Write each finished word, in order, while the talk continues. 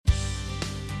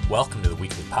Welcome to the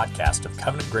weekly podcast of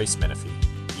Covenant Grace Menifee.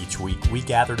 Each week we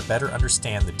gather to better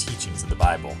understand the teachings of the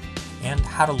Bible and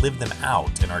how to live them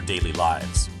out in our daily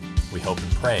lives. We hope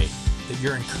and pray that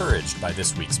you're encouraged by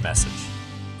this week's message.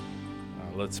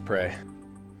 Let's pray.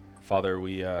 Father,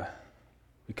 we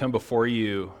come before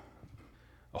you,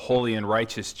 a holy and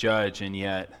righteous judge, and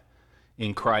yet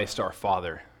in Christ our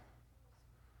Father.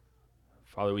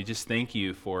 Father, we just thank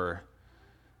you for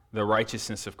the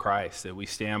righteousness of Christ, that we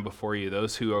stand before you.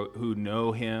 Those who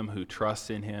know him, who trust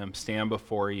in him, stand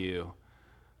before you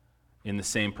in the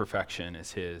same perfection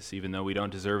as his. Even though we don't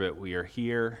deserve it, we are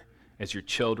here as your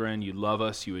children. You love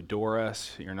us, you adore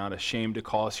us. You're not ashamed to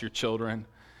call us your children.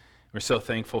 We're so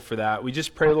thankful for that. We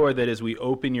just pray, Lord, that as we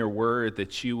open your word,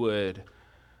 that you would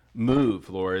move,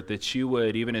 Lord, that you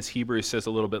would, even as Hebrews says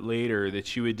a little bit later,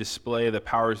 that you would display the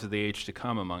powers of the age to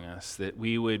come among us, that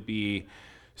we would be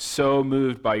so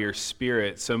moved by your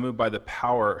Spirit, so moved by the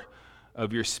power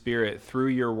of your Spirit through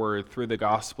your word, through the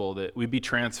gospel, that we'd be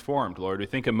transformed, Lord. We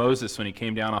think of Moses when he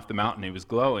came down off the mountain, he was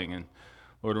glowing, and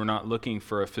Lord, we're not looking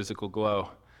for a physical glow,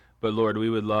 but Lord, we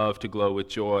would love to glow with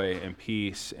joy and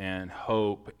peace and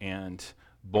hope and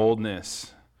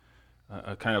boldness,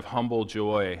 a kind of humble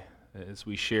joy as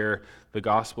we share the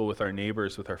gospel with our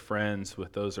neighbors, with our friends,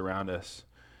 with those around us.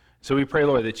 So we pray,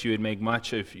 Lord, that you would make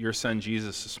much of your son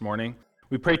Jesus this morning.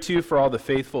 We pray, too, for all the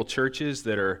faithful churches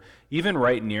that are even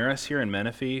right near us here in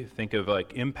Menifee. Think of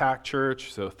like Impact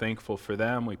Church, so thankful for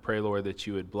them. We pray, Lord, that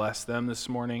you would bless them this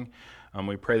morning.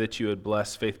 We pray that you would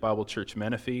bless Faith Bible Church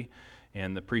Menifee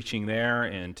and the preaching there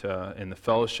and the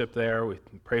fellowship there. We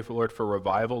pray, for Lord, for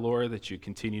revival, Lord, that you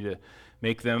continue to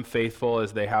make them faithful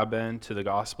as they have been to the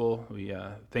gospel. We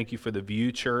thank you for the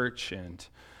View Church and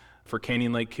for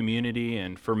Canyon Lake Community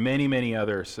and for many, many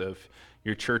others of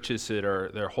your churches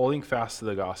that they're holding fast to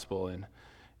the gospel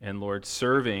and Lord,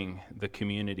 serving the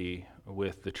community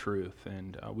with the truth.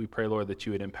 And we pray, Lord, that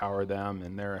you would empower them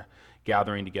and their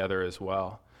gathering together as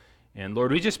well. And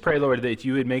Lord, we just pray, Lord, that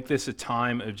you would make this a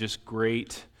time of just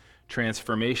great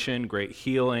transformation, great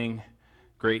healing,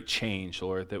 great change,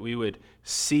 Lord, that we would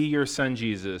see your son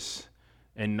Jesus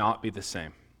and not be the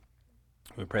same.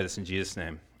 We pray this in Jesus'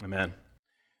 name. Amen.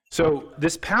 So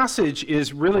this passage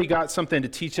is really got something to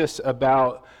teach us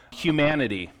about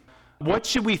humanity. What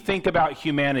should we think about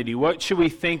humanity? What should we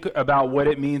think about what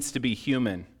it means to be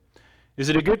human? Is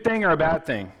it a good thing or a bad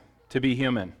thing to be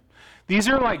human? These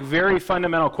are like very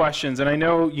fundamental questions, and I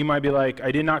know you might be like,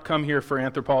 I did not come here for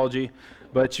anthropology,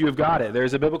 but you have got it.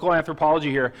 There's a biblical anthropology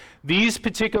here. These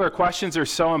particular questions are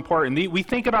so important. We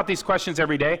think about these questions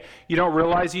every day. You don't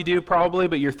realize you do probably,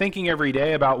 but you're thinking every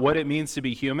day about what it means to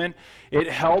be human. It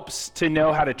helps to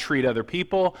know how to treat other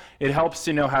people. It helps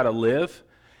to know how to live.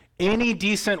 Any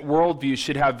decent worldview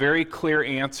should have very clear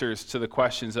answers to the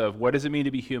questions of what does it mean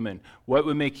to be human? What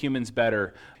would make humans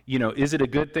better? Is it a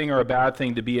good thing or a bad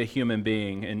thing to be a human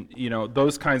being? And,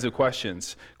 those kinds of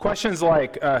questions. Questions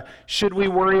like, should we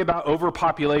worry about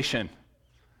overpopulation?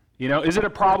 Is it a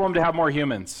problem to have more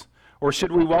humans? Or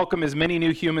should we welcome as many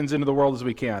new humans into the world as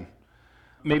we can?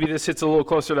 Maybe this hits a little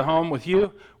closer to home with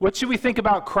you. What should we think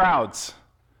about crowds?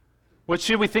 What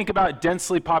should we think about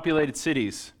densely populated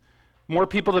cities? More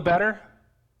people the better,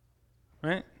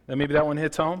 right? And maybe that one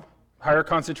hits home. Higher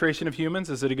concentration of humans,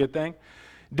 is it a good thing?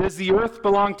 Does the earth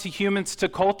belong to humans to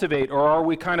cultivate, or are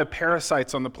we kind of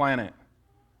parasites on the planet?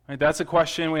 Right? That's a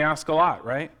question we ask a lot,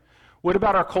 right? What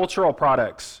about our cultural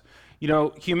products?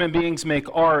 Human beings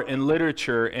make art and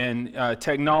literature and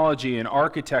technology and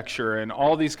architecture and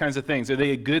all these kinds of things. Are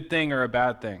they a good thing or a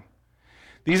bad thing?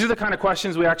 These are the kind of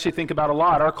questions we actually think about a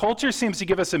lot. Our culture seems to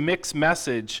give us a mixed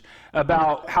message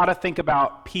about how to think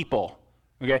about people.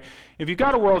 Okay? If you've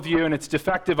got a worldview and it's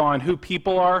defective on who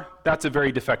people are, that's a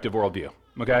very defective worldview.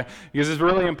 Okay? Because it's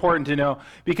really important to know,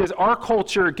 because our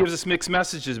culture gives us mixed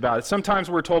messages about it. Sometimes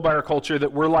we're told by our culture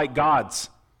that we're like gods.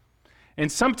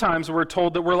 And sometimes we're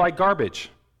told that we're like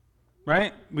garbage.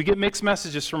 Right? We get mixed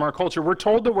messages from our culture. We're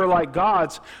told that we're like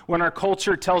gods when our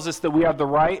culture tells us that we have the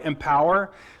right and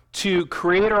power to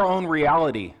create our own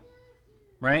reality,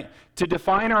 right? To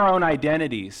define our own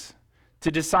identities,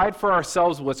 to decide for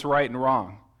ourselves what's right and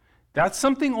wrong. That's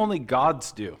something only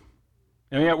gods do.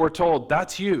 And yet we're told,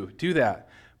 that's you, do that.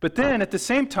 But then at the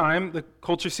same time, the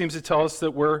culture seems to tell us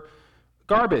that we're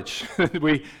garbage.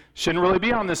 We shouldn't really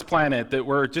be on this planet, that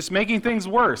we're just making things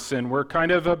worse, and we're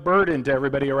kind of a burden to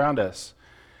everybody around us.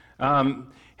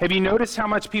 Have you noticed how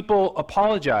much people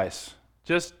apologize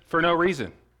just for no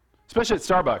reason? Especially at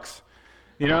Starbucks.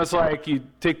 It's like you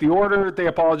take the order, they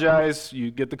apologize.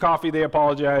 You get the coffee, they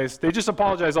apologize. They just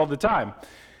apologize all the time.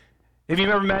 Have you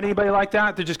ever met anybody like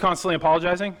that? They're just constantly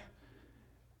apologizing?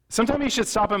 Sometimes you should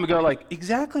stop him and go like,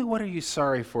 exactly what are you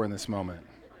sorry for in this moment?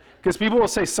 Because people will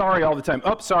say sorry all the time.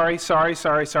 Oh, sorry.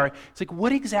 It's like,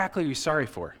 what exactly are you sorry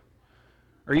for?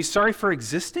 Are you sorry for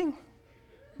existing?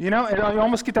 And you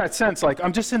almost get that sense like,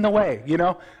 I'm just in the way,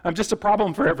 I'm just a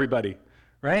problem for everybody,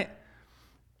 right?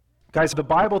 Guys, the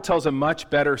Bible tells a much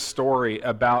better story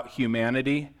about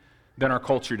humanity than our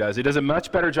culture does. It does a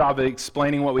much better job of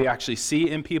explaining what we actually see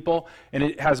in people, and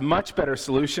it has much better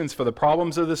solutions for the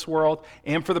problems of this world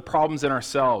and for the problems in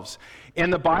ourselves.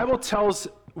 And the Bible tells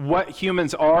what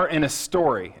humans are in a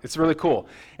story. It's really cool.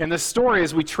 And the story,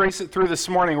 as we trace it through this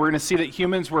morning, we're going to see that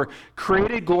humans were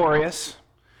created glorious,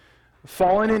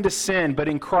 fallen into sin, but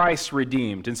in Christ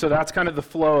redeemed. And so that's kind of the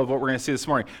flow of what we're going to see this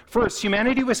morning. First,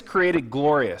 humanity was created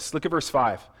glorious. Look at verse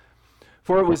 5.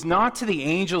 For it was not to the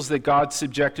angels that God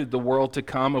subjected the world to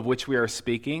come of which we are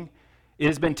speaking. It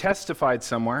has been testified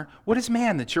somewhere. What is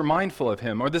man that you're mindful of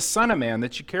him, or the son of man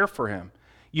that you care for him?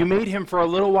 You made him for a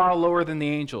little while lower than the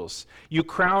angels. You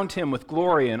crowned him with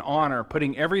glory and honor,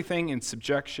 putting everything in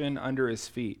subjection under his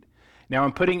feet. Now,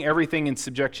 in putting everything in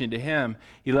subjection to him,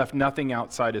 he left nothing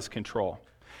outside his control.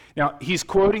 Now, he's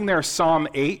quoting there Psalm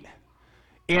 8,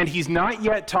 and he's not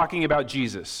yet talking about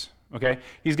Jesus, okay?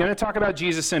 He's going to talk about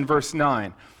Jesus in verse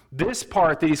 9. This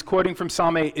part that he's quoting from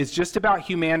Psalm 8 is just about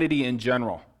humanity in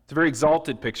general. It's a very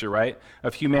exalted picture, right,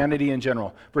 of humanity in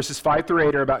general. Verses 5 through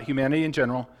 8 are about humanity in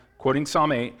general, quoting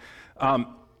Psalm 8.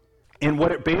 And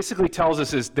what it basically tells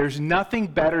us is there's nothing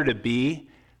better to be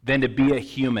than to be a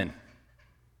human.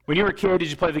 When you were a kid, did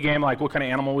you play the game like what kind of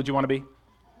animal would you want to be? Did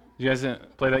you guys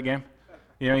play that game?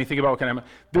 You think about what kind of animal.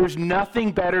 There's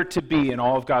nothing better to be in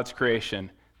all of God's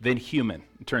creation than human,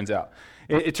 it turns out.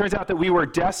 It turns out that we were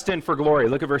destined for glory.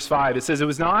 Look at verse 5. It says, it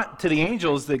was not to the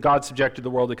angels that God subjected the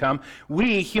world to come.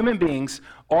 We, human beings,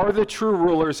 are the true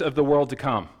rulers of the world to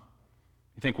come.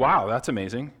 You think, wow, that's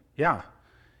amazing. Yeah.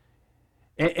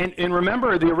 And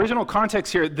remember, the original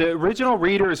context here, the original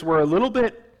readers were a little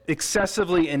bit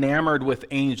excessively enamored with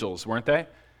angels, weren't they?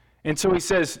 And so he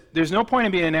says, there's no point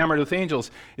in being enamored with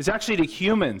angels. It's actually to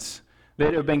humans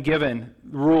that have been given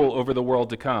rule over the world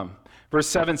to come. Verse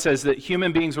 7 says that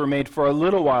human beings were made for a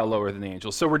little while lower than the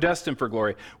angels, so we're destined for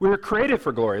glory. We were created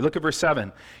for glory. Look at verse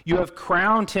 7. You have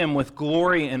crowned him with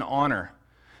glory and honor.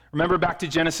 Remember back to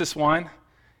Genesis 1?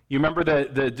 You remember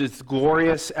this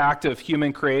glorious act of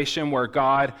human creation where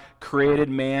God created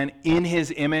man in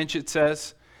his image, it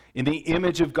says? In the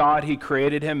image of God, he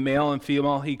created him, male and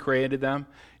female, he created them.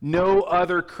 No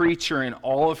other creature in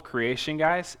all of creation,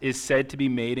 guys, is said to be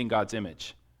made in God's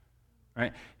image.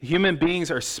 Right? Human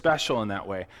beings are special in that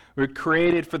way. We're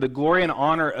created for the glory and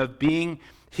honor of being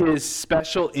his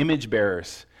special image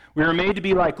bearers. We were made to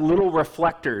be like little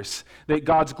reflectors that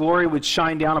God's glory would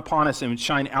shine down upon us and would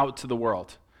shine out to the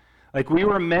world. Like we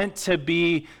were meant to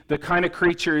be the kind of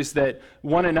creatures that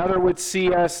one another would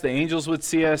see us, the angels would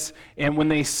see us, and when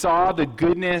they saw the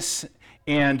goodness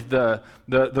and the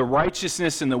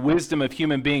righteousness and the wisdom of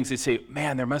human beings, they'd say,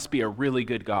 man, there must be a really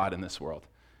good God in this world.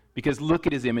 Because look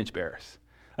at his image bearers.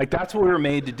 Like that's what we were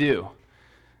made to do.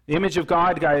 The image of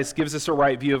God, guys, gives us a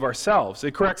right view of ourselves.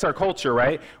 It corrects our culture,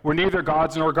 right? We're neither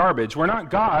gods nor garbage. We're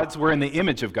not gods, we're in the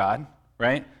image of God,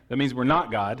 right? That means we're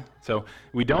not God. So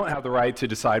we don't have the right to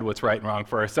decide what's right and wrong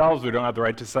for ourselves. We don't have the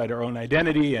right to decide our own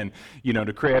identity and,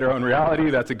 to create our own reality.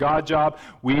 That's a God job.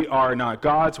 We are not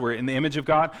gods. We're in the image of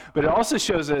God. But it also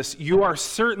shows us you are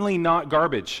certainly not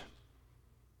garbage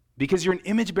because you're an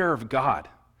image bearer of God.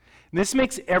 And this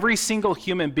makes every single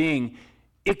human being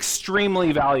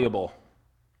extremely valuable,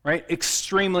 right?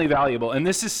 Extremely valuable. And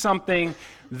this is something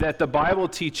that the Bible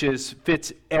teaches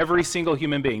fits every single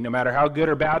human being. No matter how good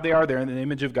or bad they are, they're in the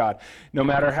image of God. No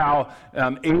matter how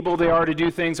able they are to do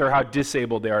things or how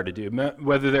disabled they are to do.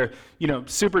 Whether they're,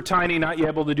 super tiny, not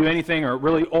able to do anything, or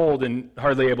really old and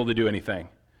hardly able to do anything.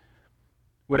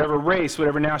 Whatever race,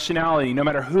 whatever nationality, no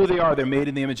matter who they are, they're made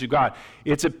in the image of God.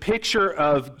 It's a picture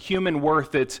of human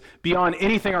worth that's beyond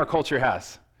anything our culture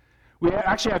has. We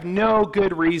actually have no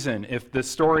good reason, if the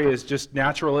story is just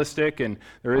naturalistic and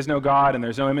there is no God and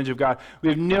there's no image of God, we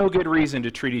have no good reason to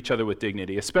treat each other with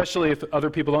dignity, especially if other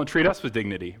people don't treat us with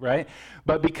dignity, right?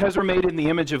 But because we're made in the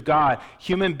image of God,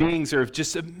 human beings are of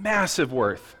just a massive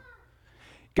worth.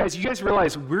 Guys, you guys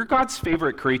realize we're God's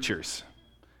favorite creatures.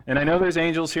 And I know there's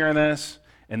angels hearing this,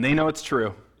 and they know it's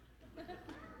true.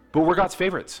 But we're God's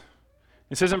favorites.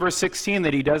 It says in verse 16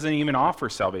 that he doesn't even offer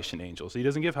salvation to angels. He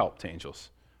doesn't give help to angels.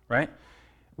 Right?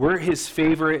 We're his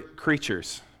favorite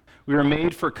creatures. We were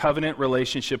made for covenant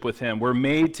relationship with him. We're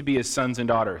made to be his sons and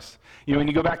daughters. When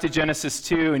you go back to Genesis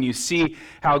 2 and you see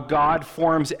how God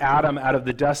forms Adam out of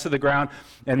the dust of the ground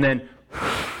and then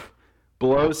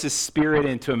blows his spirit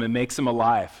into him and makes him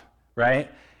alive, right?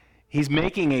 He's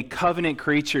making a covenant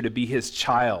creature to be his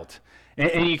child.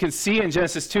 And you can see in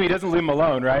Genesis 2, he doesn't leave him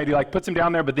alone, right? He puts him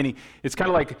down there, but then it's kind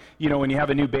of like, when you have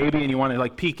a new baby and you want to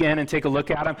peek in and take a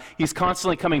look at him, he's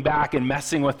constantly coming back and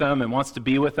messing with them and wants to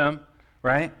be with them,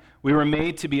 right? We were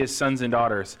made to be his sons and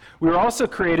daughters. We were also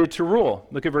created to rule.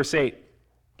 Look at verse 8.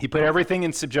 He put everything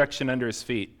in subjection under his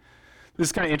feet. This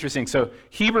is kind of interesting. So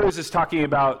Hebrews is talking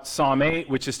about Psalm 8,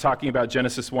 which is talking about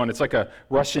Genesis 1. It's like a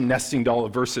Russian nesting doll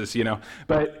of verses,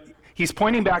 But he's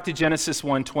pointing back to Genesis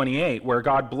 1:28, where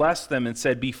God blessed them and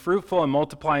said, "Be fruitful and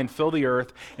multiply and fill the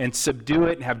earth and subdue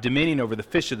it and have dominion over the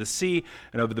fish of the sea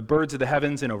and over the birds of the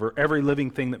heavens and over every living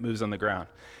thing that moves on the ground."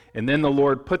 And then the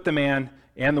Lord put the man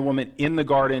and the woman in the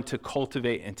garden to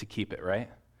cultivate and to keep it, right?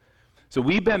 So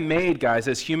we've been made, guys,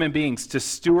 as human beings to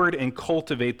steward and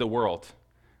cultivate the world,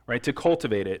 right? To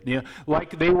cultivate it.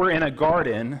 Like they were in a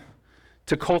garden,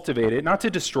 to cultivate it, not to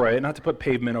destroy it, not to put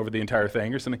pavement over the entire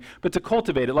thing or something, but to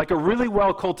cultivate it like a really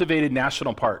well-cultivated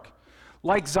national park,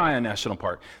 like Zion National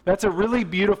Park. That's a really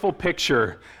beautiful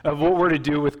picture of what we're to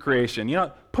do with creation.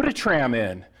 Put a tram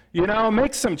in,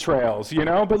 make some trails,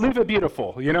 but leave it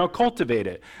beautiful, cultivate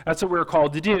it. That's what we're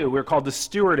called to do. We're called to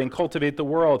steward and cultivate the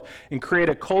world and create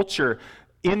a culture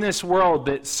in this world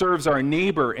that serves our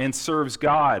neighbor and serves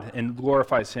God and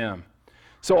glorifies him.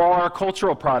 So all our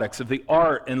cultural products of the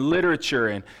art and literature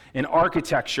and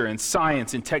architecture and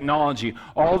science and technology,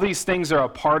 all these things are a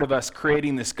part of us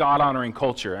creating this God-honoring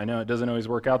culture. I know it doesn't always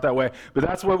work out that way, but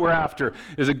that's what we're after,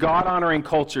 is a God-honoring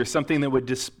culture, something that would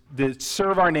that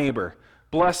serve our neighbor,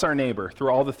 bless our neighbor through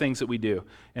all the things that we do,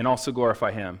 and also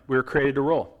glorify him. We were created to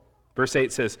rule. Verse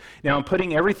 8 says, "Now in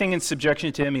putting everything in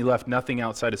subjection to him, he left nothing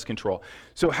outside his control."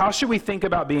 So how should we think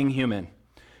about being human?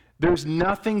 There's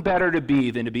nothing better to be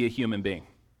than to be a human being.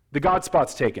 The God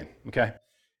spot's taken, okay?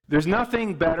 There's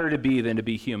nothing better to be than to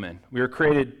be human. We were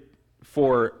created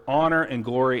for honor and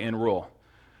glory and rule.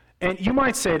 And you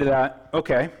might say to that,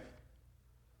 okay,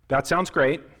 that sounds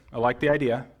great. I like the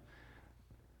idea.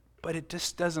 But it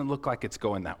just doesn't look like it's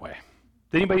going that way.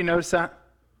 Did anybody notice that?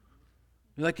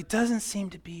 You're like, it doesn't seem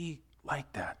to be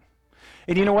like that.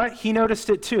 And you know what? He noticed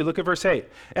it too. Look at verse 8.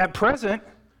 At present,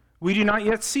 we do not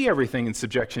yet see everything in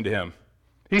subjection to him.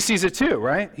 He sees it too,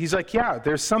 right? He's like, yeah,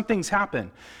 there's something's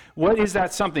happened. What is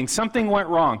that something? Something went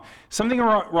wrong. Something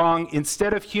went wrong.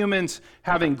 Instead of humans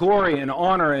having glory and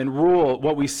honor and rule,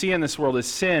 what we see in this world is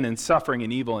sin and suffering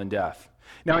and evil and death.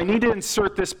 Now, I need to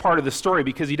insert this part of the story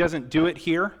because he doesn't do it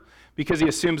here, because he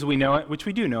assumes we know it, which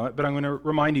we do know it, but I'm going to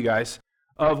remind you guys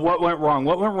of what went wrong.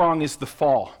 What went wrong is the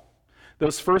fall.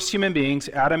 Those first human beings,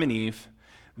 Adam and Eve,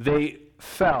 they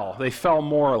fell. They fell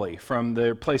morally from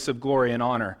their place of glory and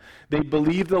honor. They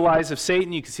believed the lies of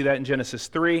Satan. You can see that in Genesis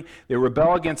 3. They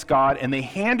rebel against God, and they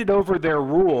handed over their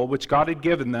rule, which God had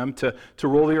given them to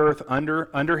rule the earth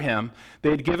under him.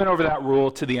 They had given over that rule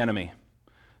to the enemy.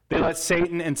 They let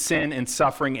Satan and sin and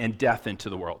suffering and death into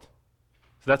the world.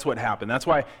 So that's what happened. That's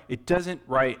why it doesn't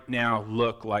right now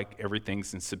look like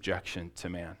everything's in subjection to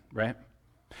man, right?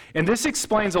 And this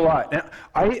explains a lot. Now,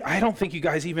 I don't think you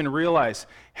guys even realize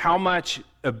how much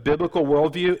a biblical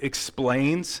worldview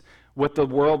explains what the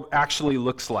world actually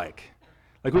looks like.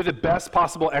 Like we have the best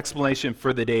possible explanation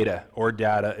for the data, or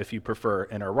data if you prefer,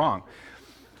 and are wrong.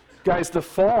 Guys, the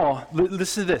fall,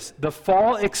 listen to this. The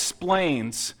fall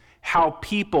explains how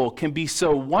people can be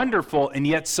so wonderful and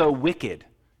yet so wicked.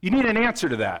 You need an answer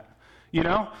to that.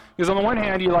 Because on the one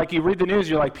hand, you read the news,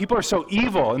 you're like, people are so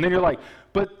evil. And then you're like,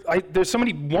 but there's so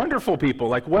many wonderful people.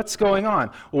 Like, what's going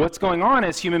on? Well, what's going on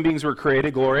is human beings were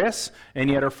created glorious and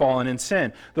yet are fallen in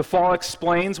sin. The fall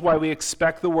explains why we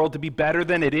expect the world to be better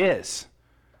than it is.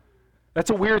 That's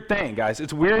a weird thing, guys.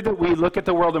 It's weird that we look at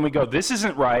the world and we go, this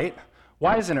isn't right.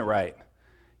 Why isn't it right?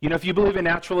 If you believe a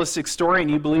naturalistic story and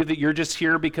you believe that you're just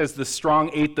here because the strong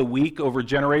ate the weak over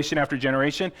generation after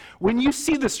generation, when you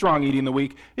see the strong eating the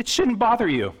weak, it shouldn't bother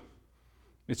you.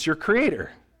 It's your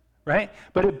creator, right?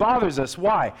 But it bothers us.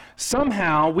 Why?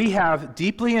 Somehow we have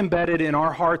deeply embedded in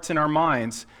our hearts and our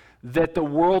minds that the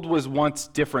world was once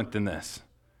different than this.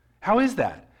 How is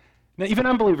that? Now, even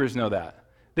unbelievers know that.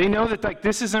 They know that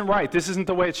this isn't right. This isn't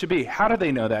the way it should be. How do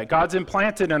they know that? God's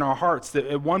implanted in our hearts that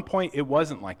at one point it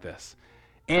wasn't like this.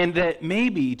 And that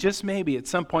maybe, just maybe, at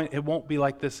some point it won't be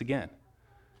like this again.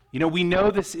 We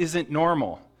know this isn't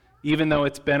normal, even though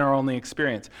it's been our only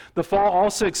experience. The fall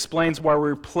also explains why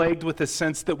we're plagued with a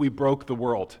sense that we broke the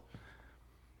world.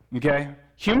 Okay?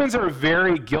 Humans are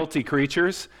very guilty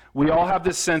creatures. We all have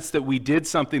this sense that we did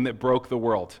something that broke the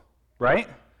world, right?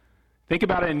 Think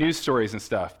about it in news stories and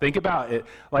stuff. Think about it.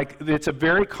 It's a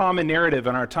very common narrative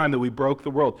in our time that we broke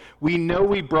the world. We know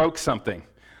we broke something.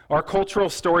 Our cultural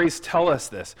stories tell us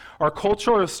this. Our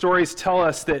cultural stories tell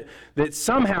us that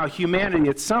somehow humanity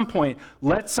at some point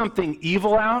let something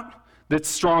evil out that's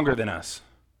stronger than us.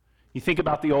 You think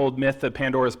about the old myth of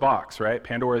Pandora's box, right?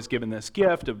 Pandora is given this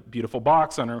gift, a beautiful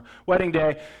box on her wedding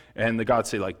day, and the gods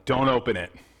say, like, don't open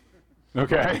it,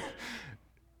 okay?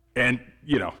 And,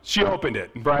 she opened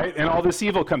it, right? And all this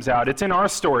evil comes out. It's in our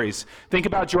stories. Think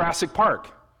about Jurassic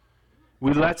Park.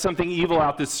 We let something evil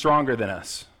out that's stronger than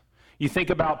us. You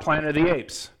think about Planet of the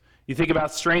Apes. You think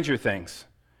about Stranger Things.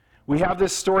 We have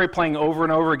this story playing over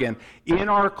and over again. In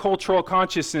our cultural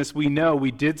consciousness, we know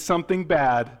we did something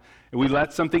bad, and we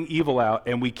let something evil out,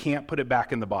 and we can't put it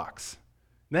back in the box.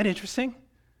 Isn't that interesting?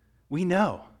 We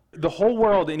know. The whole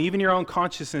world, and even your own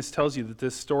consciousness, tells you that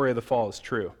this story of the fall is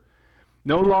true.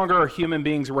 No longer are human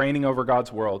beings reigning over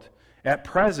God's world. At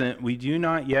present, we do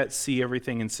not yet see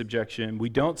everything in subjection. We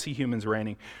don't see humans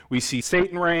reigning. We see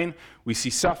Satan reign. We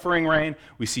see suffering reign.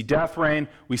 We see death reign.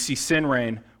 We see sin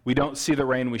reign. We don't see the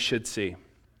reign we should see.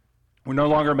 We're no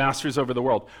longer masters over the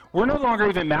world. We're no longer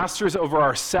even masters over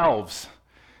ourselves.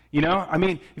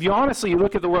 If you honestly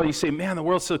look at the world, you say, man, the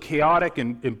world's so chaotic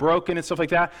and broken and stuff like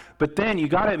that. But then you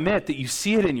got to admit that you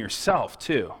see it in yourself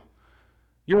too.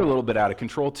 You're a little bit out of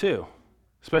control too,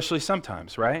 especially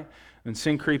sometimes, right? And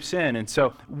sin creeps in. And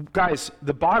so, guys,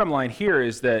 the bottom line here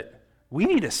is that we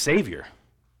need a Savior,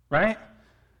 right?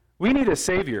 We need a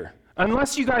Savior.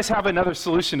 Unless you guys have another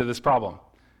solution to this problem.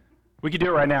 We could do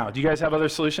it right now. Do you guys have other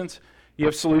solutions? You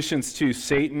have solutions to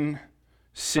Satan,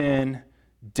 sin,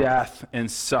 death, and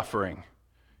suffering.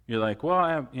 You're like,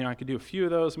 well, I could do a few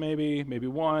of those maybe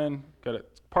one. Got a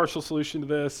partial solution to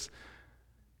this.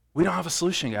 We don't have a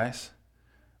solution, guys.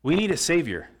 We need a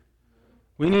Savior.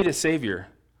 We need a Savior.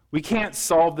 We can't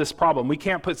solve this problem. We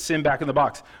can't put sin back in the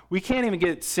box. We can't even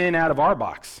get sin out of our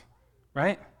box,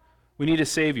 right? We need a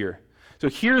Savior. So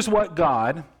here's what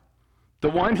God, the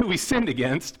one who we sinned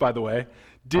against, by the way,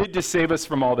 did to save us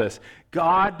from all this.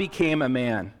 God became a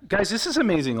man. Guys, this is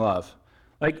amazing love.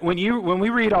 Like when we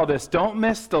read all this, don't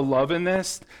miss the love in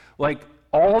this. Like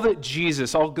all that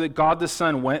Jesus, all that God the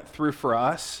Son went through for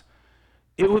us,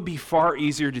 it would be far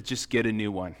easier to just get a new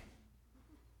one.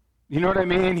 You know what I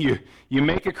mean? You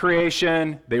make a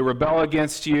creation, they rebel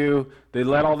against you, they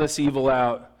let all this evil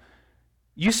out.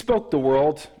 You spoke the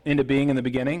world into being in the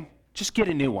beginning. Just get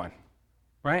a new one,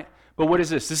 right? But what is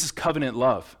this? This is covenant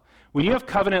love. When you have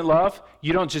covenant love,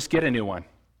 you don't just get a new one,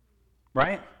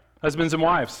 right? Husbands and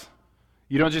wives,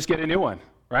 you don't just get a new one,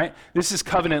 right? This is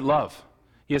covenant love.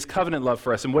 He has covenant love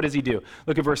for us. And what does he do?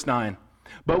 Look at verse 9.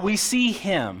 But we see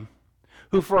him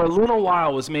who for a little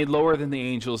while was made lower than the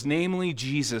angels, namely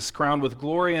Jesus, crowned with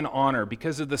glory and honor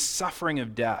because of the suffering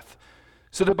of death,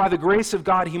 so that by the grace of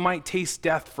God he might taste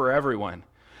death for everyone.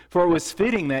 For it was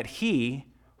fitting that he,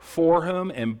 for whom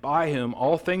and by whom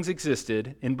all things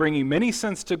existed, in bringing many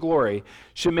sons to glory,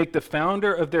 should make the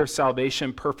founder of their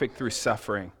salvation perfect through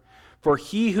suffering. For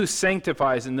he who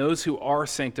sanctifies and those who are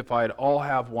sanctified all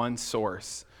have one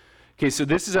source. Okay, so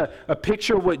this is a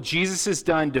picture of what Jesus has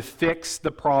done to fix the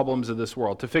problems of this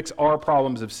world, to fix our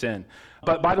problems of sin.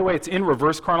 But by the way, it's in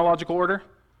reverse chronological order,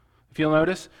 if you'll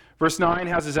notice. Verse 9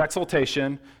 has his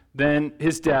exaltation, then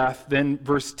his death, then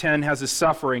verse 10 has his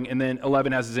suffering, and then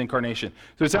 11 has his incarnation.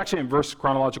 So it's actually in reverse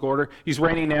chronological order. He's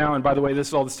reigning now, and by the way, this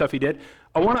is all the stuff he did.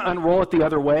 I want to unroll it the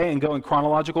other way and go in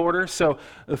chronological order. So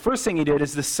the first thing he did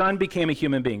is the Son became a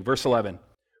human being, verse 11.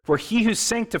 For he who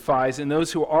sanctifies and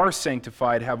those who are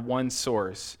sanctified have one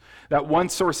source. That one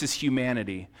source is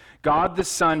humanity. God the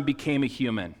Son became a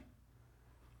human.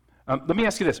 Let me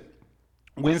ask you this.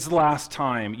 When's the last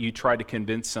time you tried to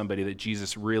convince somebody that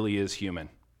Jesus really is human?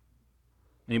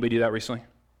 Anybody do that recently?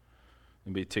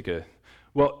 Anybody take a...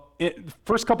 Well,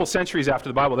 first couple centuries after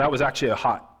the Bible, that was actually a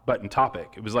hot button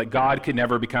topic. It was like God could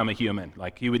never become a human.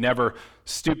 Like he would never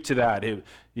stoop to that. The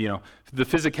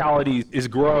physicality is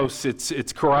gross,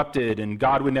 it's corrupted, and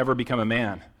God would never become a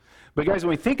man. But guys,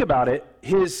 when we think about it,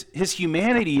 his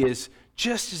humanity is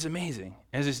just as amazing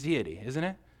as his deity, isn't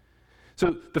it?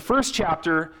 So the first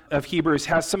chapter of Hebrews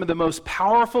has some of the most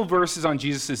powerful verses on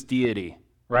Jesus' deity,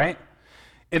 right?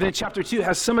 And then chapter 2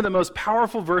 has some of the most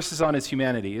powerful verses on his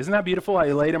humanity. Isn't that beautiful?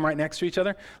 I laid them right next to each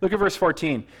other. Look at verse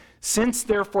 14. Since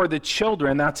therefore the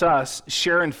children, that's us,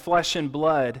 share in flesh and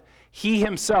blood, he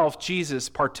himself, Jesus,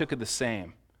 partook of the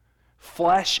same.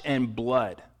 Flesh and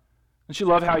blood. Don't you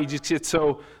love how he just gets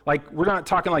so, like, we're not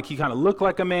talking like he kind of looked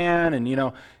like a man and,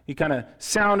 he kind of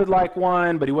sounded like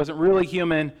one, but he wasn't really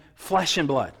human. Flesh and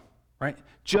blood, right?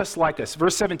 Just like us.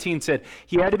 Verse 17 said,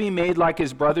 he had to be made like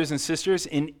his brothers and sisters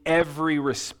in every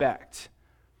respect.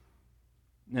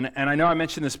 And I know I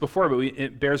mentioned this before, but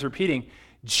it bears repeating.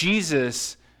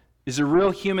 Jesus is a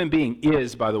real human being,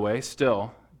 is, by the way,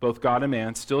 still, both God and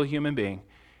man, still a human being,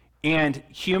 and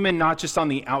human not just on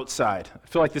the outside. I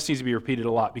feel like this needs to be repeated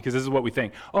a lot because this is what we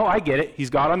think. Oh, I get it. He's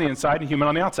God on the inside and human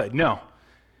on the outside. No.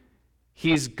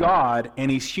 He's God,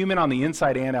 and he's human on the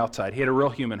inside and outside. He had a real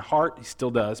human heart. He still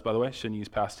does, by the way. Shouldn't use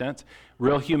past tense.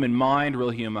 Real human mind,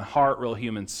 real human heart, real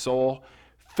human soul.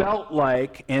 Felt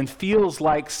like and feels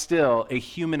like still a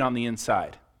human on the inside.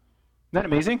 Isn't that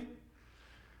amazing?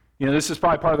 You know, this is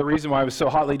probably part of the reason why it was so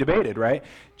hotly debated, right?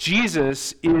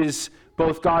 Jesus is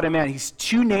both God and man. He's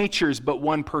two natures, but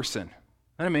one person. Isn't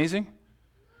that amazing?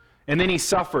 And then he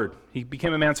suffered. He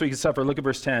became a man so he could suffer. Look at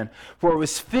verse 10. For it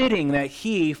was fitting that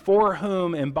he, for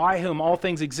whom and by whom all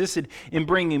things existed, in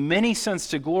bringing many sons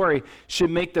to glory, should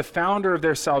make the founder of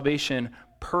their salvation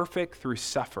perfect through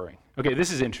suffering. Okay,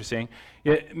 this is interesting.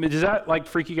 Does that like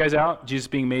freak you guys out? Jesus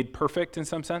being made perfect in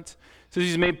some sense? So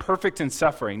he's made perfect in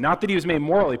suffering. Not that he was made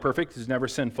morally perfect, he's never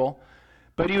sinful,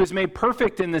 but he was made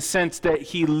perfect in the sense that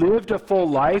he lived a full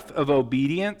life of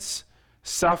obedience,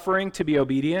 suffering to be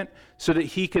obedient, so that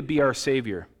he could be our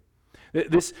Savior.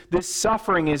 This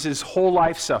suffering is his whole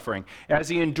life suffering, as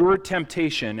he endured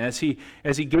temptation, as he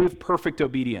gave perfect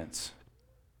obedience.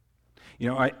 You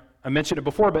know, I mentioned it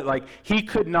before, but like he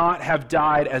could not have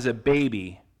died as a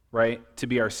baby, right, to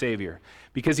be our Savior,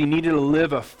 because he needed to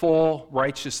live a full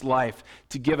righteous life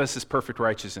to give us his perfect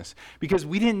righteousness. Because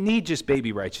we didn't need just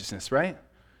baby righteousness, right?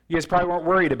 You guys probably weren't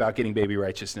worried about getting baby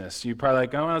righteousness. You're probably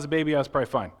like, oh, when I was a baby, I was probably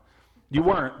fine. You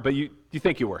weren't, but you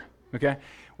think you were, okay?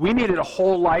 We needed a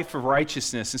whole life of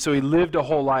righteousness, and so he lived a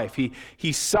whole life.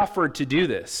 He suffered to do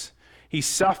this. He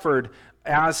suffered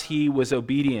as he was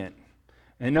obedient.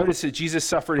 And notice that Jesus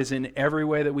suffered is in every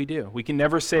way that we do. We can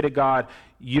never say to God,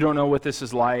 you don't know what this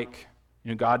is like.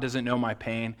 You know, God doesn't know my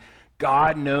pain.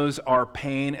 God knows our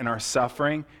pain and our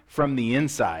suffering from the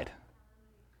inside.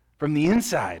 From the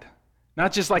inside.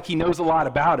 Not just like he knows a lot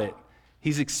about it.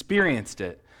 He's experienced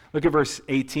it. Look at verse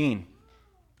 18.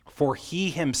 For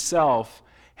he himself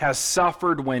has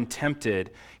suffered when tempted.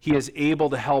 He is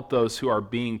able to help those who are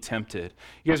being tempted.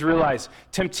 You guys realize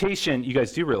temptation, you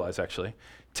guys do realize actually,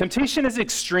 temptation is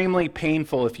extremely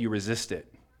painful if you resist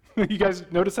it. You guys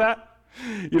notice that?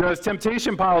 You know, as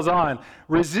temptation piles on,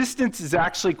 resistance is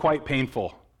actually quite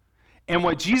painful. And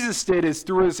what Jesus did is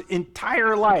through his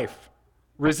entire life,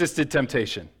 resisted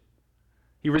temptation.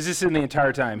 He resisted the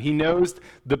entire time. He knows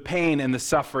the pain and the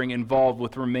suffering involved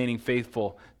with remaining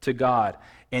faithful to God,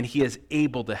 and he is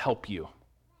able to help you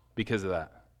because of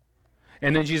that.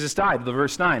 And then Jesus died,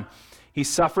 verse 9. He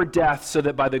suffered death so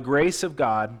that by the grace of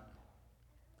God,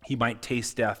 he might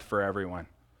taste death for everyone.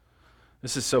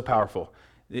 This is so powerful.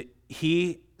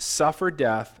 He suffered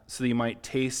death so that he might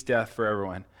taste death for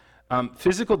everyone.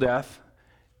 Physical death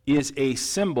is a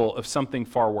symbol of something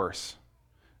far worse.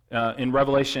 In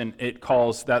Revelation, it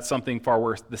calls that something far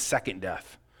worse the second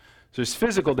death. So there's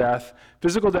physical death.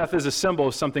 Physical death is a symbol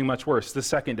of something much worse, the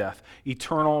second death,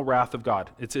 eternal wrath of God.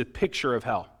 It's a picture of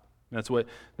hell. That's what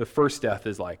the first death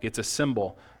is like. It's a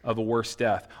symbol of a worse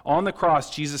death. On the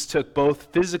cross, Jesus took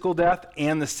both physical death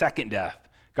and the second death,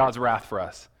 God's wrath for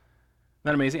us. Isn't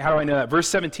that amazing? How do I know that? Verse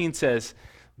 17 says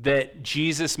that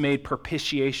Jesus made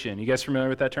propitiation. You guys familiar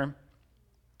with that term?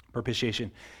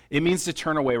 Propitiation. It means to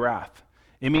turn away wrath.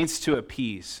 It means to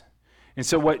appease. And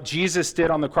so what Jesus did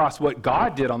on the cross, what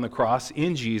God did on the cross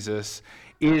in Jesus,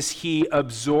 is he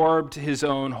absorbed his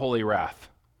own holy wrath.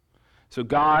 So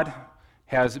God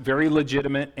has very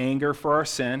legitimate anger for our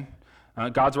sin.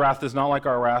 God's wrath is not like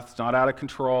our wrath. It's not out of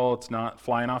control. It's not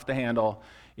flying off the handle.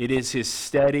 It is his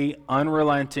steady,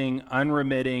 unrelenting,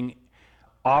 unremitting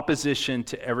opposition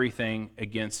to everything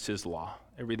against his law,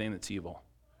 everything that's evil.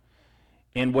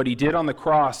 And what he did on the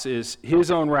cross is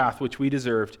his own wrath, which we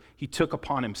deserved, he took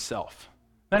upon himself.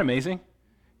 Isn't that amazing?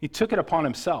 He took it upon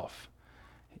himself.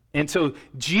 And so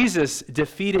Jesus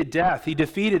defeated death. He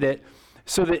defeated it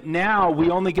so that now we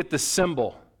only get the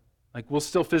symbol. Like we'll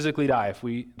still physically die. If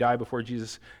we die before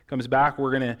Jesus comes back,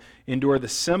 we're going to endure the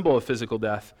symbol of physical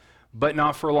death, but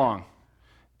not for long.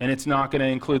 And it's not going to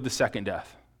include the second death.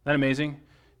 Isn't that amazing?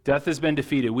 Death has been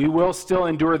defeated. We will still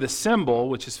endure the symbol,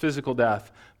 which is physical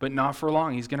death, but not for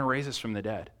long. He's going to raise us from the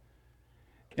dead.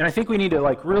 And I think we need to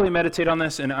really meditate on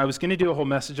this. And I was going to do a whole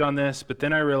message on this, but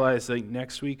then I realized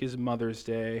next week is Mother's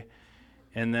Day.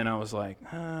 And then I was like,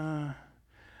 I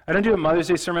don't do a Mother's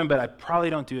Day sermon, but I probably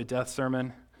don't do a death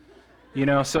sermon.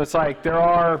 So it's like there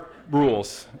are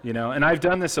rules, And I've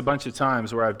done this a bunch of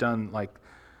times where I've done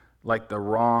like the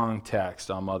wrong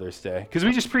text on Mother's Day. Because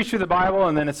we just preach through the Bible,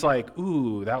 and then it's like,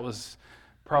 ooh, that was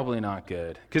probably not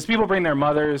good. Because people bring their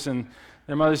mothers, and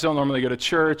their mothers don't normally go to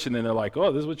church, and then they're like,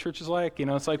 oh, this is what church is like?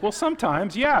 It's like, well,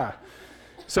 sometimes, yeah.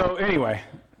 So anyway,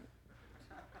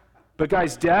 but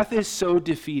guys, death is so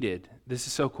defeated. This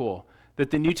is so cool that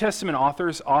the New Testament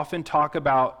authors often talk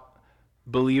about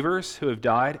believers who have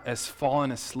died as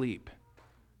fallen asleep.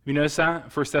 You notice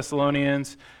that? 1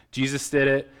 Thessalonians, Jesus did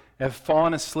it, have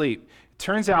fallen asleep. It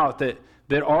turns out that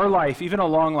our life, even a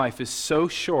long life, is so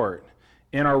short,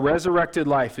 and our resurrected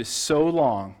life is so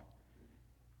long,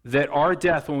 that our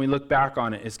death, when we look back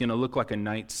on it, is going to look like a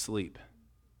night's sleep.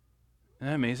 Isn't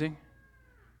that amazing?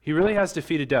 He really has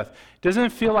defeated death. Doesn't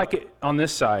it feel like it on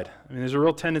this side? I mean, there's a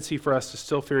real tendency for us to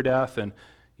still fear death, and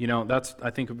that's,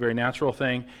 I think, a very natural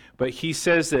thing. But he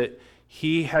says that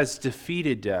he has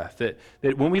defeated death,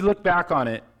 that when we look back on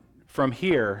it from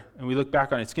here, and we look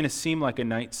back on it, it's going to seem like a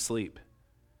night's sleep.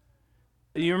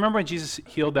 You remember when Jesus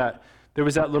healed there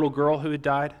was that little girl who had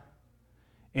died?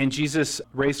 And Jesus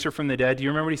raised her from the dead. Do you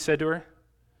remember what he said to her?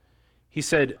 He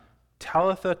said,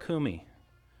 Talitha Kumi.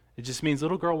 It just means,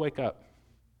 little girl, wake up.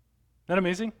 Isn't that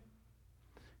amazing?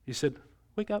 He said,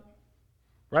 wake up,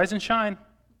 rise and shine.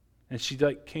 And she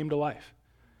came to life.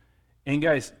 And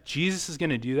guys, Jesus is going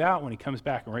to do that when he comes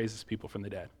back and raises people from the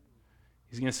dead.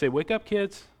 He's going to say, wake up,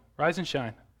 kids, rise and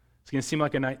shine. It's going to seem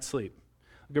like a night's sleep.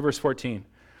 Look at verse 14.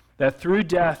 That through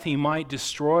death he might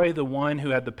destroy the one who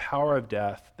had the power of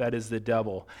death, that is the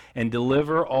devil, and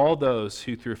deliver all those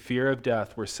who through fear of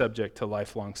death were subject to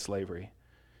lifelong slavery.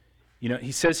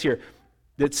 He says here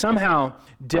that somehow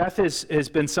death has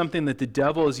been something that the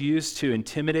devil has used to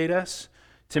intimidate us,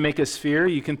 to make us fear.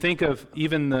 You can think of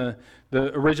even the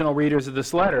original readers of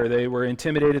this letter. They were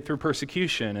intimidated through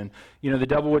persecution, and the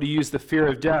devil would have used the fear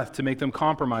of death to make them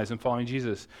compromise in following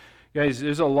Jesus. Guys,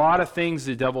 there's a lot of things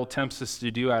the devil tempts us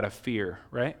to do out of fear,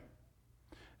 right?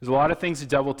 There's a lot of things the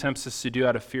devil tempts us to do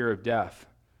out of fear of death.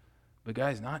 But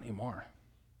guys, not anymore.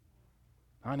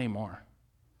 Not anymore.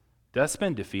 Death's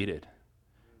been defeated.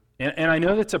 And I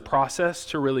know that's a process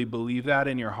to really believe that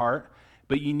in your heart,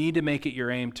 but you need to make it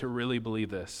your aim to really believe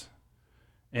this.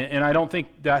 And I don't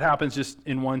think that happens just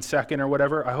in 1 second or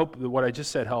whatever. I hope that what I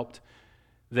just said helped,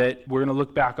 that we're going to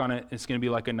look back on it, it's going to be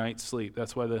like a night's sleep.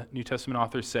 That's why the New Testament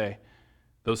authors say,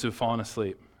 those who have fallen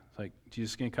asleep. It's like,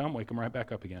 Jesus is going to come, wake them right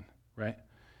back up again, right?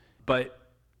 But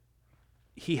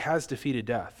he has defeated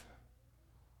death.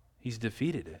 He's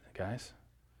defeated it, guys.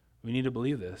 We need to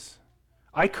believe this.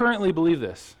 I currently believe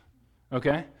this,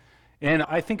 okay? And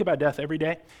I think about death every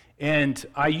day, and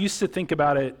I used to think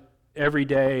about it every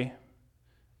day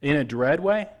in a dread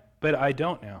way, but I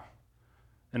don't now.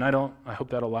 And I hope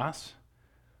that'll last.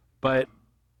 But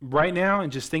right now,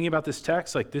 and just thinking about this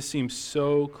text, this seems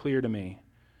so clear to me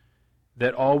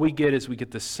that all we get is we get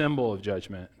the symbol of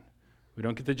judgment. We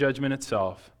don't get the judgment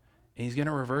itself. And he's going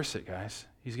to reverse it, guys.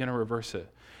 He's going to reverse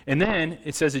it. And then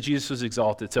it says that Jesus was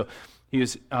exalted. So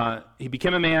he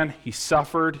became a man. He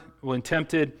suffered when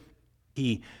tempted.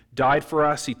 He died for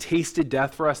us. He tasted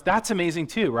death for us. That's amazing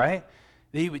too, right?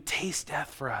 That he would taste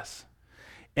death for us.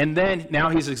 And then now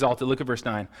he's exalted. Look at verse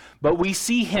 9. But we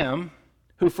see him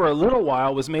who for a little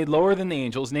while was made lower than the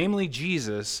angels, namely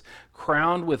Jesus,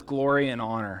 crowned with glory and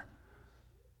honor.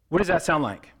 What does that sound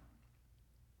like?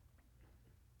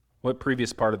 What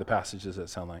previous part of the passage does that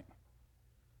sound like?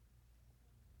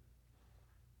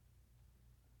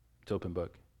 It's open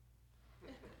book.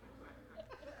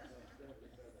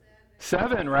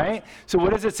 7, right? So what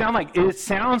does it sound like? It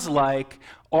sounds like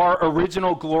our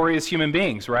original glorious human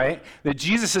beings, right? That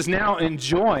Jesus is now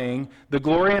enjoying the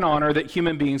glory and honor that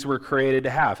human beings were created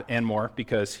to have, and more,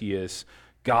 because he is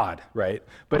God, right?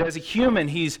 But as a human,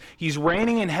 he's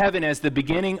reigning in heaven as the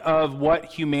beginning of what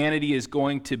humanity is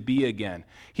going to be again.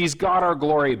 He's got our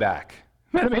glory back.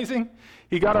 Isn't that amazing?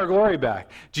 He got our glory back.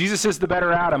 Jesus is the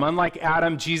better Adam. Unlike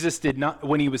Adam, Jesus did not,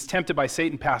 when he was tempted by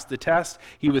Satan, passed the test.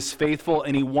 He was faithful,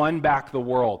 and he won back the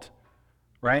world,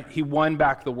 right? He won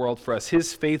back the world for us.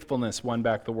 His faithfulness won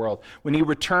back the world. When he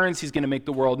returns, he's going to make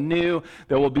the world new.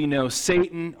 There will be no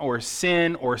Satan or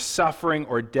sin or suffering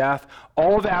or death.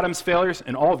 All of Adam's failures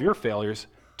and all of your failures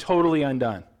totally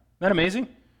undone. Isn't that amazing?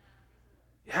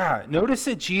 Yeah. Notice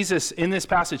that Jesus, in this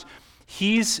passage,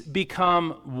 he's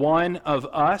become one of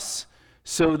us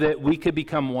so that we could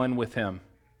become one with him.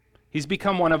 He's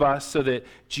become one of us so that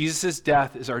Jesus'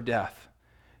 death is our death.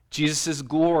 Jesus'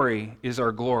 glory is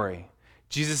our glory.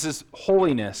 Jesus'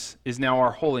 holiness is now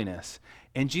our holiness.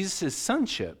 And Jesus'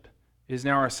 sonship is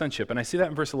now our sonship. And I see that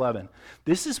in verse 11.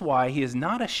 This is why he is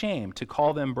not ashamed to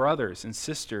call them brothers and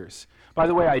sisters. By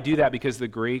the way, I do that because the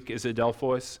Greek is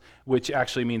adelphos, which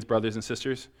actually means brothers and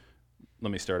sisters.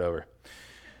 Let me start over.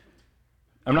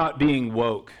 I'm not being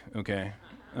woke, okay?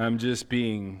 I'm just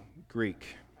being Greek.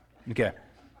 Okay.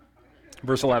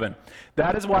 Verse 11.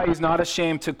 That is why he's not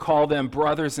ashamed to call them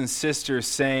brothers and sisters,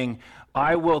 saying,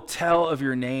 I will tell of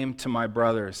your name to my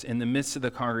brothers. In the midst of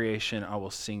the congregation, I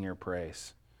will sing your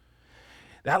praise.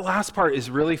 That last part is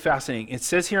really fascinating. It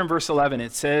says here in verse 11,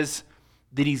 it says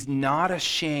that he's not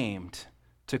ashamed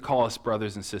to call us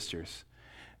brothers and sisters.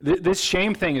 This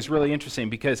shame thing is really interesting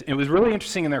because it was really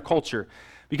interesting in their culture,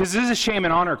 because this is a shame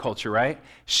and honor culture, right?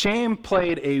 Shame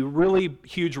played a really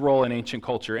huge role in ancient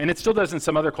culture, and it still does in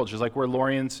some other cultures, like where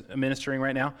Lorian's ministering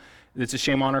right now. It's a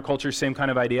shame honor culture, same kind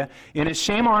of idea. In a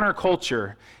shame honor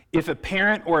culture, if a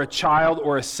parent or a child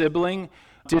or a sibling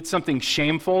did something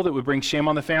shameful that would bring shame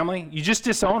on the family, you just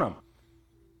disown them.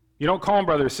 You don't call them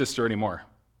brother or sister anymore.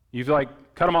 You've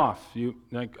cut them off.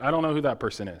 I don't know who that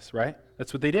person is, right?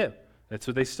 That's what they did. That's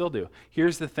what they still do.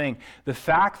 Here's the thing. The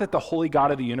fact that the holy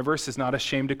God of the universe is not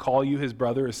ashamed to call you his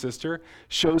brother or sister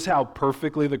shows how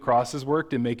perfectly the cross has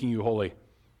worked in making you holy.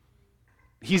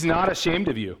 He's not ashamed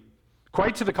of you.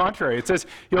 Quite to the contrary. It says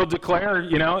he'll declare,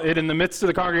 it in the midst of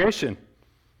the congregation. Isn't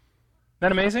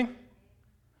that amazing?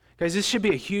 Guys, this should be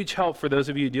a huge help for those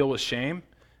of you who deal with shame.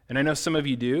 And I know some of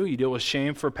you do. You deal with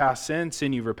shame for past sin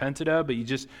you've repented of, but you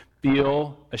just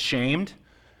feel ashamed.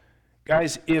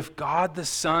 Guys, if God the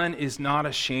Son is not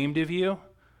ashamed of you,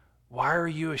 why are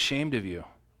you ashamed of you?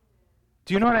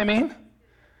 Do you know what I mean?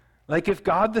 If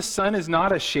God the Son is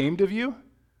not ashamed of you,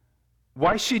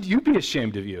 why should you be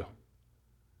ashamed of you?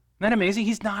 Isn't that amazing?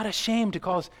 He's not ashamed to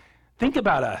call us. Think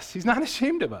about us. He's not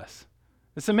ashamed of us.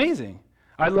 It's amazing.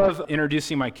 I love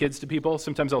introducing my kids to people.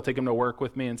 Sometimes I'll take them to work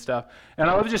with me and stuff. And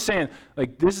I love just saying,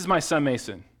 this is my son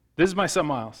Mason. This is my son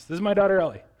Miles. This is my daughter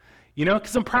Ellie.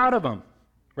 Because I'm proud of them.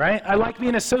 Right? I like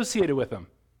being associated with them.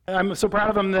 I'm so proud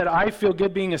of them that I feel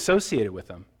good being associated with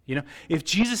them. If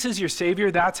Jesus is your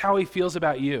Savior, that's how he feels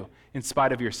about you in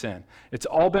spite of your sin. It's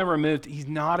all been removed. He's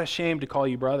not ashamed to call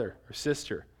you brother or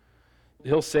sister.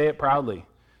 He'll say it proudly.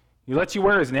 He lets you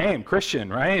wear his name, Christian,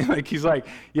 right? He's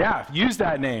yeah, use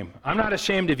that name. I'm not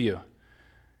ashamed of you.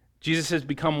 Jesus has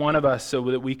become one of us so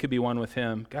that we could be one with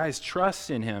him. Guys,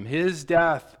 trust in him. His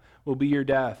death will be your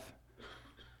death.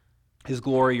 His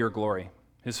glory, your glory.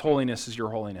 His holiness is your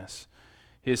holiness.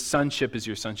 His sonship is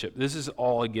your sonship. This is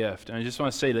all a gift. And I just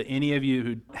want to say to any of you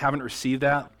who haven't received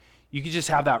that, you can just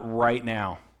have that right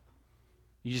now.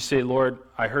 You just say, Lord,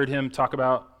 I heard him talk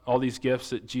about all these gifts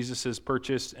that Jesus has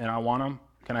purchased, and I want them.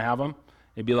 Can I have them?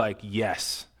 It'd be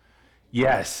yes.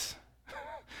 Yes.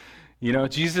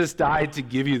 Jesus died to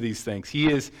give you these things.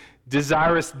 He is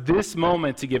desirous this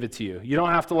moment to give it to you. You don't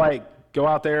have to go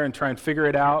out there and try and figure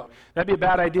it out. That'd be a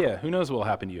bad idea. Who knows what will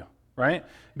happen to you? Right?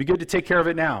 It'd be good to take care of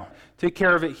it now. Take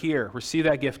care of it here. Receive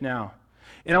that gift now.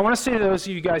 And I want to say to those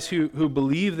of you guys who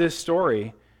believe this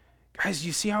story, guys,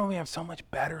 you see how we have so much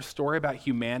better story about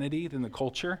humanity than the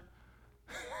culture?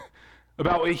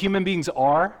 About what human beings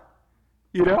are?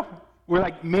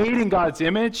 We're made in God's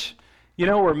image.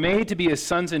 We're made to be his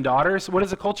sons and daughters. What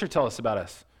does the culture tell us about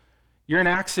us? You're an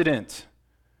accident.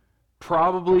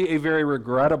 Probably a very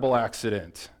regrettable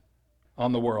accident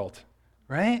on the world.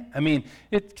 Right?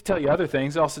 It can tell you other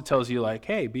things. It also tells you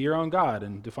hey, be your own God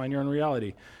and define your own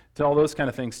reality. To all those kind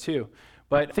of things too.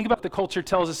 But think about the culture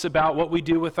tells us about what we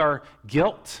do with our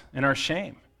guilt and our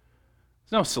shame.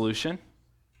 There's no solution.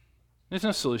 There's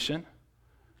no solution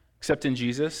except in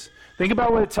Jesus. Think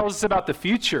about what it tells us about the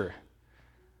future.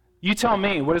 You tell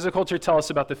me, what does the culture tell us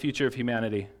about the future of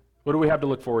humanity? What do we have to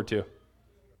look forward to?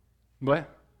 What?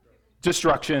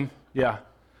 Destruction. Yeah.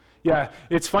 Yeah,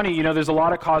 it's funny, there's a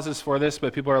lot of causes for this,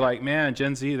 but people are man,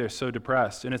 Gen Z, they're so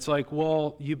depressed. And it's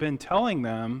well, you've been telling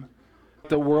them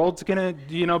the world's going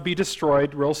to, be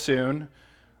destroyed real soon,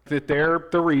 that they're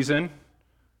the reason,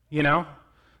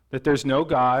 that there's no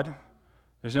God,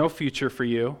 there's no future for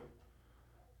you,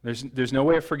 there's no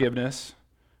way of forgiveness.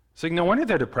 It's no wonder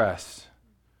they're depressed.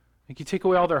 You take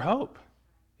away all their hope,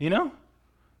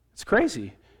 It's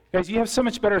crazy. Guys, you have so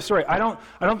much better story. I don't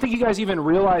think you guys even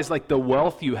realize the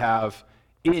wealth you have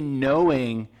in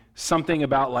knowing something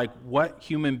about what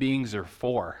human beings are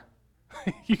for.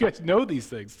 You guys know these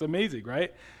things. It's amazing,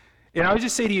 right? And I would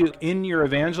just say to you, in your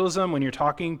evangelism, when you're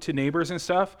talking to neighbors and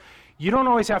stuff, you don't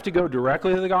always have to go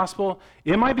directly to the gospel.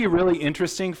 It might be really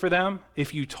interesting for them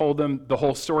if you told them the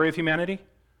whole story of humanity.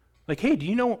 Hey, do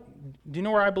you know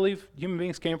where I believe human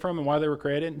beings came from and why they were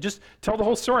created? And just tell the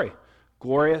whole story.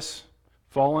 Glorious,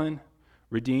 fallen,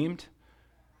 redeemed.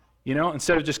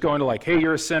 Instead of just going to hey,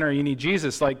 you're a sinner, you need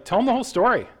Jesus, tell them the whole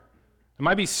story. It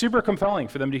might be super compelling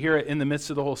for them to hear it in the midst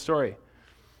of the whole story.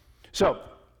 So,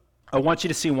 I want you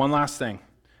to see one last thing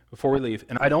before we leave.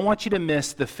 And I don't want you to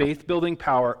miss the faith-building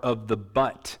power of the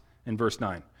but in verse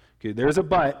 9. Okay, there's a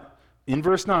but in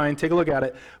verse 9. Take a look at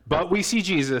it. But we see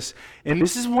Jesus. And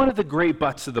this is one of the great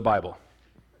buts of the Bible.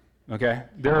 Okay?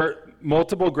 There are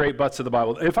multiple great butts of the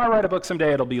Bible. If I write a book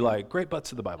someday, it'll be like, great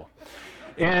butts of the Bible.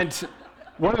 And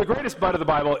one of the greatest butt of the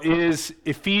Bible is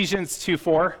Ephesians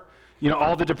 2:4.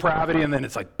 All the depravity, and then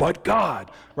it's like, but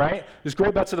God, right? There's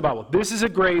great butts of the Bible. This is a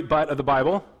great butt of the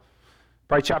Bible,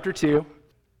 probably chapter 2.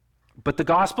 But the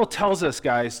gospel tells us,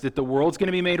 guys, that the world's going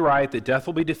to be made right, that death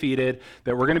will be defeated,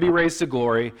 that we're going to be raised to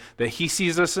glory, that he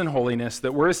sees us in holiness,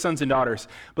 that we're his sons and daughters.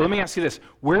 But let me ask you this.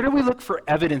 Where do we look for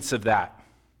evidence of that?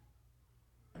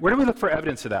 Where do we look for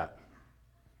evidence of that?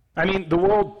 I mean, the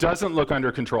world doesn't look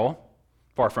under control.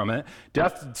 Far from it.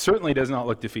 Death certainly does not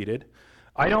look defeated.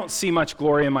 I don't see much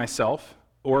glory in myself,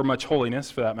 or much holiness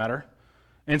for that matter.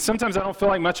 And sometimes I don't feel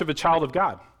like much of a child of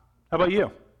God. How about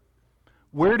you?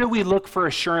 Where do we look for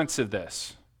assurance of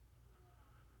this?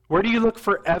 Where do you look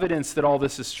for evidence that all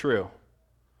this is true?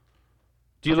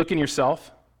 Do you look in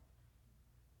yourself?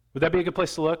 Would that be a good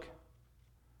place to look?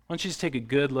 Why don't you just take a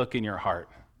good look in your heart?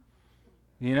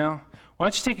 Why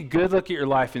don't you take a good look at your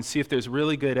life and see if there's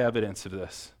really good evidence of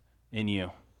this in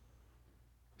you?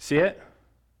 See it?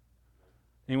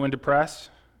 Anyone depressed?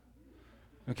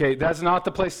 Okay, that's not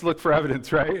the place to look for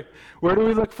evidence, right? Where do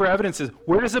we look for evidences?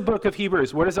 Where does the book of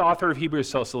Hebrews, where does the author of Hebrews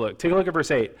tell us to look? Take a look at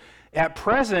verse 8. At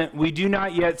present, we do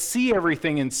not yet see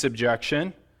everything in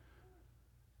subjection,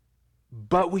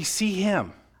 but we see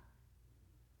him,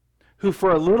 who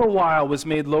for a little while was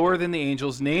made lower than the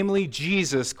angels, namely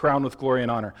Jesus, crowned with glory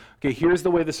and honor. Okay, here's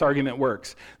the way this argument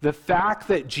works. The fact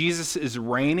that Jesus is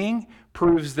reigning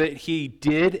proves that he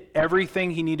did everything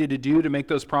he needed to do to make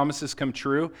those promises come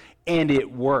true, and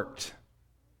it worked.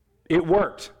 It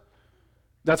worked.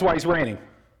 That's why he's reigning.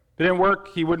 If it didn't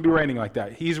work, he wouldn't be reigning like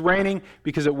that. He's reigning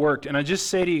because it worked. And I just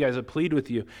say to you guys, I plead with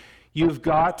you, you've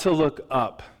got to look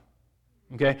up.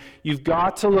 Okay? You've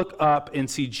got to look up and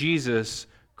see Jesus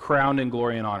crowned in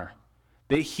glory and honor.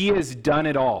 That he has done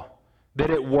it all. That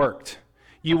it worked.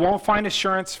 You won't find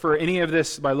assurance for any of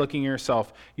this by looking at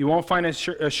yourself. You won't find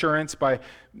assurance by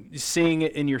seeing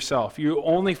it in yourself. You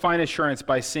only find assurance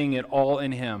by seeing it all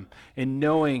in him and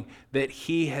knowing that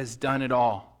he has done it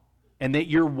all and that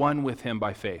you're one with him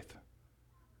by faith.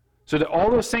 So that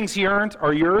all those things he earned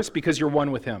are yours because you're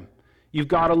one with him. You've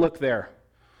got to look there.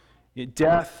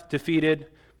 Death defeated,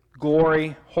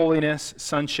 glory, holiness,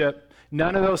 sonship.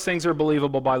 None of those things are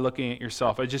believable by looking at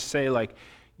yourself. I just say,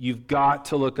 you've got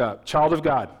to look up. Child of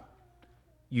God,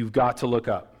 you've got to look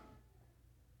up.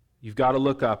 You've got to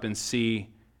look up and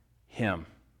see him.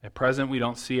 At present, we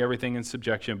don't see everything in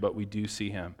subjection, but we do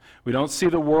see him. We don't see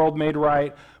the world made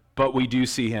right, but we do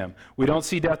see him. We don't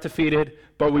see death defeated,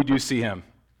 but we do see him.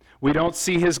 We don't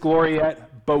see his glory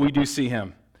yet, but we do see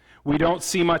him. We don't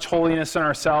see much holiness in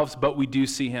ourselves, but we do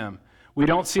see him. We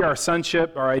don't see our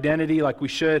sonship, our identity like we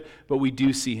should, but we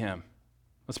do see him.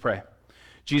 Let's pray.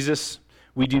 Jesus,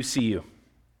 we do see you.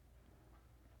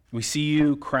 We see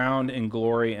you crowned in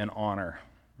glory and honor,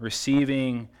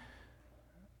 receiving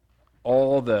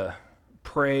all the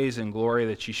praise and glory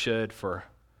that you should for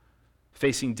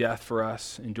facing death for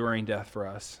us, enduring death for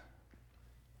us,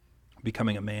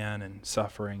 becoming a man and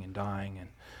suffering and dying.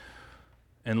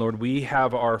 And Lord, we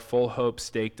have our full hope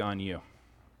staked on you.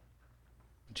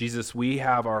 Jesus, we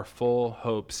have our full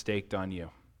hope staked on you.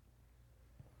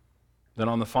 That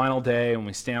on the final day, when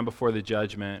we stand before the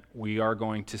judgment, we are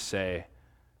going to say,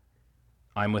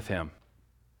 I'm with him.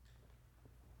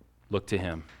 Look to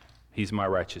him. He's my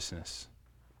righteousness.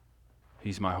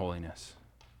 He's my holiness.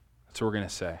 That's what we're going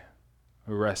to say.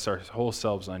 We rest our whole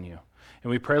selves on you. And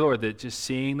we pray, Lord, that just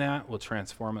seeing that will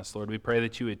transform us, Lord. We pray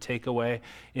that you would take away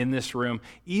in this room,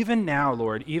 even now,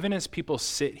 Lord, even as people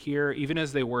sit here, even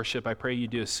as they worship, I pray you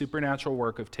do a supernatural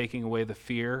work of taking away the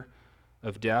fear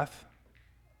of death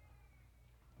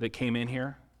that came in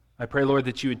here. I pray, Lord,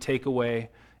 that you would take away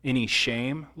any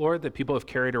shame, Lord, that people have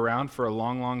carried around for a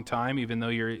long, long time, even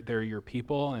though they're your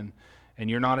people and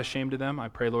you're not ashamed of them. I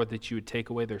pray, Lord, that you would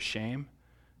take away their shame.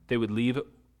 They would leave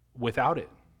without it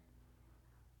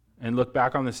and look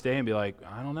back on this day and be like,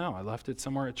 I don't know, I left it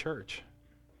somewhere at church.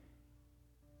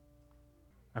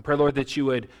 I pray, Lord, that you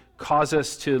would cause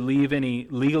us to leave any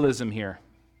legalism here,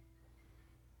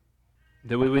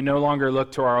 that we would no longer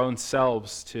look to our own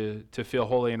selves to feel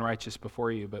holy and righteous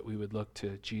before you, but we would look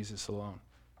to Jesus alone.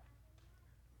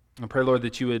 I pray, Lord,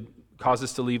 that you would cause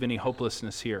us to leave any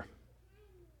hopelessness here,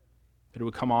 that it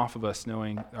would come off of us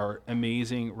knowing our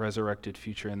amazing resurrected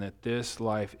future and that this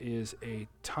life is a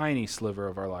tiny sliver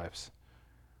of our lives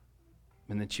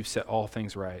and that you've set all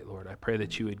things right, Lord. I pray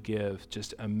that you would give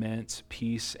just immense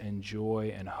peace and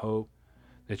joy and hope,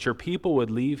 that your people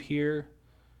would leave here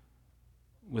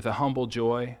with a humble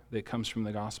joy that comes from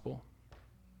the gospel,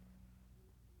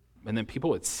 and then people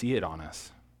would see it on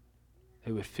us.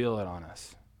 they would feel it on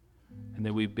us, and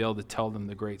that we'd be able to tell them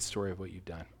the great story of what you've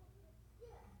done.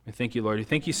 We thank you, Lord. We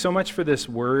thank you so much for this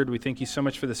word. We thank you so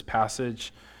much for this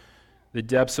passage, the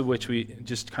depths of which we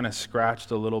just kind of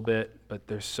scratched a little bit, but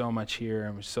there's so much here,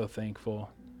 and we're so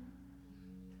thankful.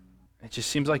 It just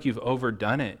seems like you've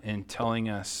overdone it in telling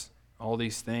us all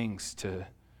these things to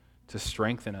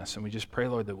strengthen us, and we just pray,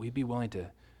 Lord, that we'd be willing to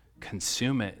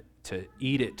consume it, to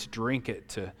eat it, to drink it,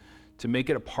 to make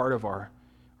it a part of our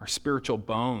spiritual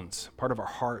bones, part of our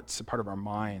hearts, a part of our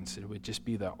minds. It would just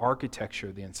be the architecture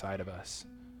of the inside of us.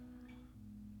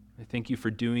 I thank you for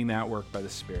doing that work by the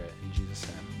Spirit. In Jesus'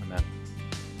 name, amen.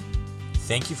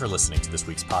 Thank you for listening to this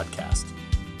week's podcast.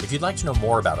 If you'd like to know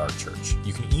more about our church,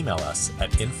 you can email us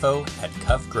at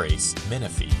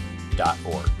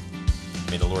info@covgracemenifee.org.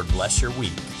 May the Lord bless your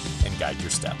week and guide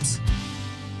your steps.